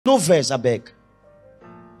No verse, I beg.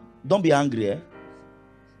 Don't be angry, eh?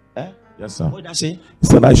 Eh? Yes, sir. What did I say? He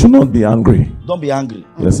said I should not be angry. Don't be angry.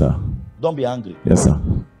 Yes, sir. Don't be angry. Yes, sir.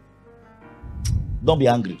 Don't be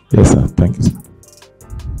angry. Yes, sir. Thank you, sir.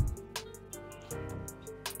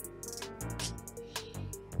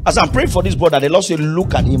 As I'm praying for this brother, the Lord say,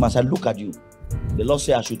 look at him as I look at you. The Lord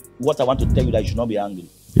say, what I want to tell you, that you should not be angry.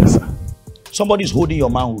 Yes, sir. Somebody is holding your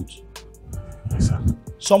manhood. Yes, sir.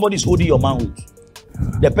 Somebody is holding your manhood.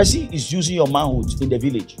 The person is using your manhood in the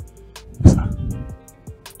village. Yes, sir.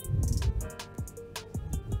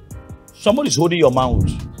 Somebody is holding your manhood.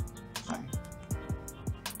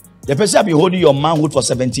 The person has been holding your manhood for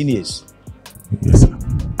 17 years. Yes, sir.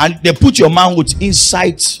 And they put your manhood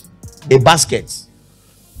inside a basket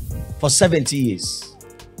for 70 years.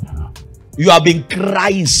 You have been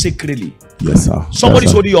crying secretly. Yes, sir. Somebody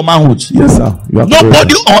is holding your manhood. Yes, sir.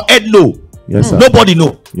 Nobody on earth know. Yes, sir. Nobody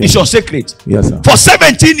know. Yes. It's your secret. Yes, sir. For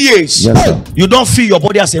 17 years, yes, sir. You don't feel your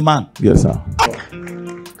body as a man. Yes, sir.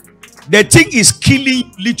 The thing is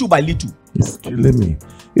killing little by little. It's killing me.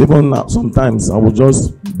 Even now, sometimes I will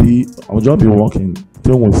just be walking.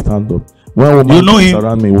 Thing will stand up. When woman you know him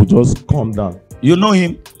around me, will just calm down. You know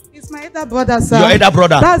him. It's my elder brother, sir. Your elder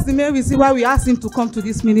brother. That's the main reason why we asked him to come to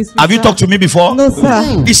this ministry. Have you talked to me before? No,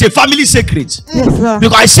 sir. It's a family secret. Yes, sir.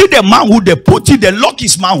 Because I see the manhood, they put it, they lock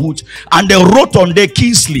his manhood, and they wrote on there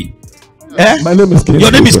Kingsley. Eh? My name is Kingsley.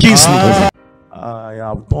 Your name is Kingsley. I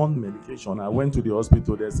have done medication. I went to the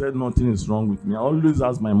hospital. They said nothing is wrong with me. I always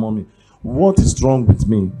ask my mommy, what is wrong with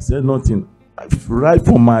me? Said nothing. Right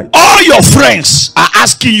from my all your friends are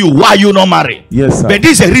asking you why you not married. Yes, sir. But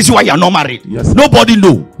this is a reason why you're not married. Yes, sir. Nobody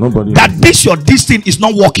know. Nobody that knows. this thing is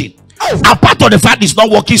not working. Apart of the fact it's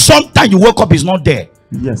not working, sometimes you wake up, it's not there.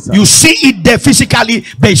 Yes, sir. You see it there physically,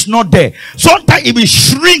 but it's not there. Sometimes it will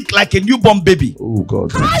shrink like a newborn baby. Oh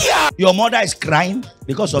God. Your mother is crying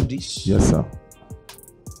because of this. Yes, sir.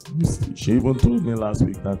 She even told me last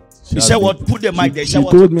week that She said what? Put the mic there. She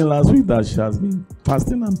told me last week that she has been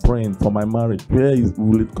fasting and praying for my marriage. Where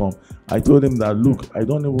will it come? I told him that, look, I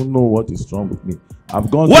don't even know what is wrong with me.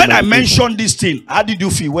 I've gone. When I mentioned this thing, how did you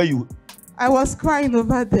feel? Where you? I was crying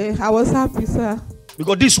over there. I was happy, sir.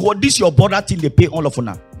 Because this your brother thing they pay all of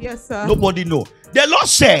now. Yes, sir. Nobody know. The Lord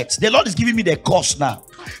said, the Lord is giving me the course now.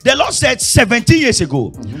 The Lord said 17 years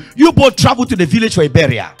ago, you both traveled to the village for a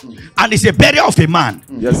burial. And it's a burial of a man.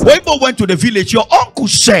 Yes, sir. When you both went to the village, your uncle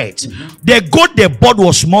said the goat they bought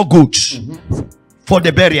was small goats for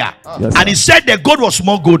the burial. Yes, and he said the goat was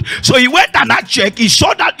small goat. So he went and I checked. He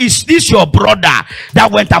saw that is this your brother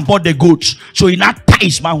that went and bought the goats. So he now ties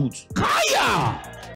his manhood.